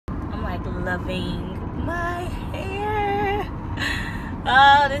like loving my hair.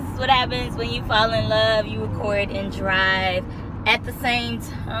 Oh, this is what happens when you fall in love. You record and drive at the same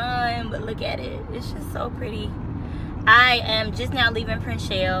time, but look at it. It's just so pretty. I am just now leaving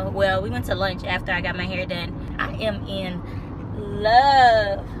Prinshell. Well, we went to lunch after I got my hair done. I am in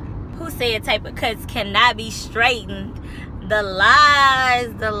love. Who said tapered cuts cannot be straightened? The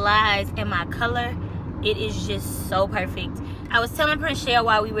lies, the lies. And my color, it is just so perfect. I was telling Prinshell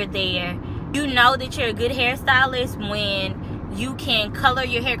while we were there, you know that you're a good hairstylist when you can color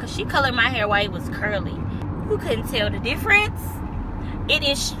your hair, because she colored my hair while it was curly. You couldn't tell the difference. It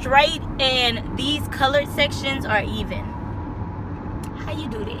is straight and these colored sections are even. How you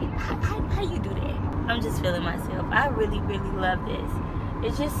do that? How you do that? I'm just feeling myself. I really, really love this.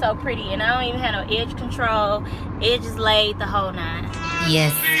 It's just so pretty, and I don't even have no edge control. It just laid the whole nine.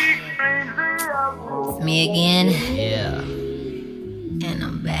 Yes. It's me again. Yeah. And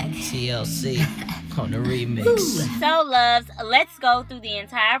I'm back. TLC on the remix. So loves, let's go through the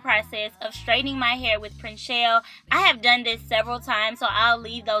entire process of straightening my hair with Prinshell. I have done this several times, so I'll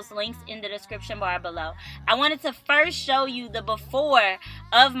leave those links in the description bar below. I wanted to first show you the before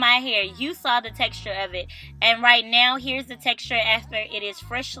of my hair. You saw the texture of it, and right now here's the texture after it is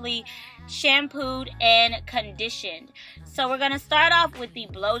freshly shampooed and conditioned. So we're going to start off with the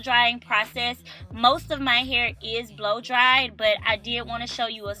blow drying process. Most of my hair is blow dried, but I did want to show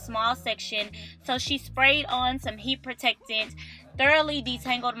you a small section. So she sprayed on some heat protectant, thoroughly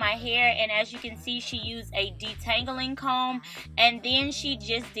detangled my hair, and as you can see, she used a detangling comb, and then she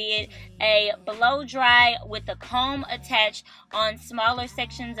just did a blow dry with the comb attached on smaller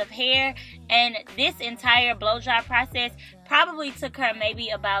sections of hair. And this entire blow dry process probably took her maybe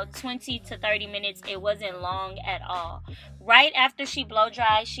about 20 to 30 minutes. It wasn't long at all. Right after she blow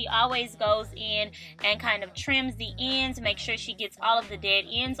dries, she always goes in and kind of trims the ends, make sure she gets all of the dead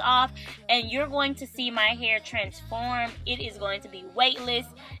ends off, and you're going to see my hair transform. It is going to be weightless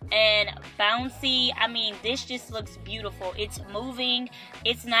and bouncy. I mean, this just looks beautiful. It's moving,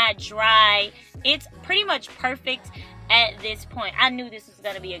 it's not dry, it's pretty much perfect at this point. I knew this was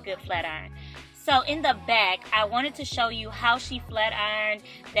going to be a good flat iron. So in the back, I wanted to show you how she flat ironed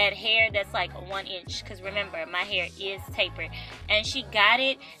that hair that's like 1 inch. Because remember, my hair is tapered. And she got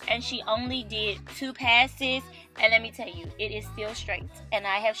it, and she only did 2 passes. And let me tell you, it is still straight. And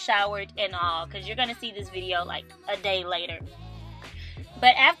I have showered and all, because you're going to see this video like a day later.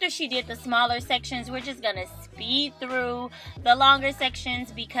 But after she did the smaller sections, we're just going to speed through the longer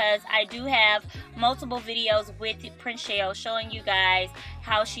sections, because I do have multiple videos with Prinshell showing you guys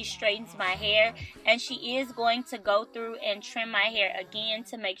how she straightens my hair. And she is going to go through and trim my hair again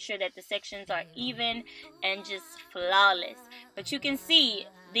to make sure that the sections are even and just flawless. But you can see,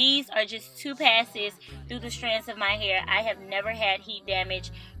 these are just 2 passes through the strands of my hair. I have never had heat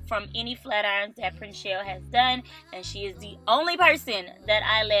damage from any flat irons that Prinshell has done, and she is the only person that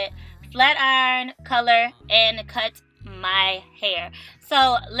I let flat iron, color, and cut my hair.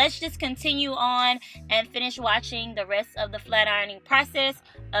 So let's just continue on and finish watching the rest of the flat ironing process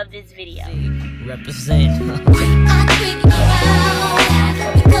of this video. Represent.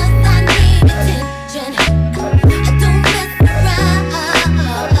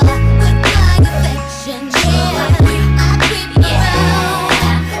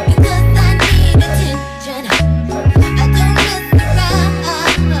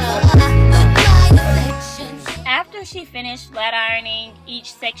 She finished flat ironing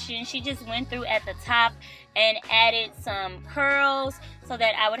each section, she just went through at the top and added some curls so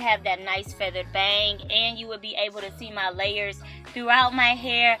that I would have that nice feathered bang, and you would be able to see my layers throughout my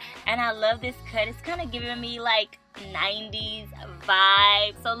hair. And I love this cut. It's kind of giving me like 90s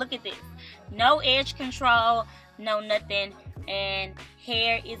vibe. So look at this, no edge control, no nothing, and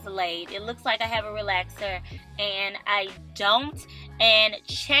hair is laid. It looks like I have a relaxer, and I don't. And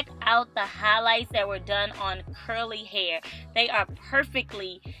check out the highlights that were done on curly hair. They are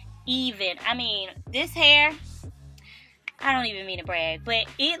perfectly even. I mean, this hair, I don't even mean to brag, but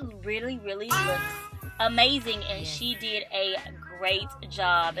it really, really looks amazing, and she did a great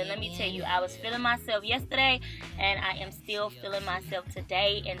job. And let me tell you, I was feeling myself yesterday, and I am still feeling myself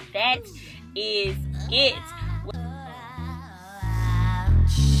today, and that is it.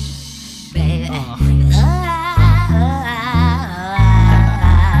 Baby. Like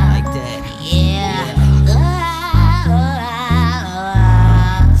that. Yeah.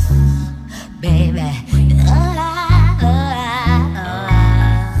 Baby.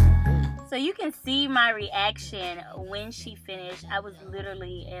 So you can see my reaction when she finished. I was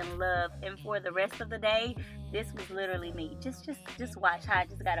literally in love, and for the rest of the day, this was literally me. Just watch how I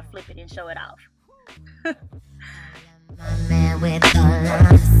just gotta flip it and show it off. My man with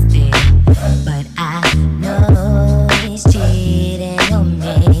honesty.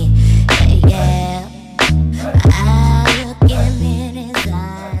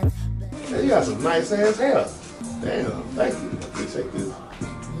 got some nice ass hair. Damn, thank you. Appreciate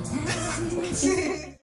this.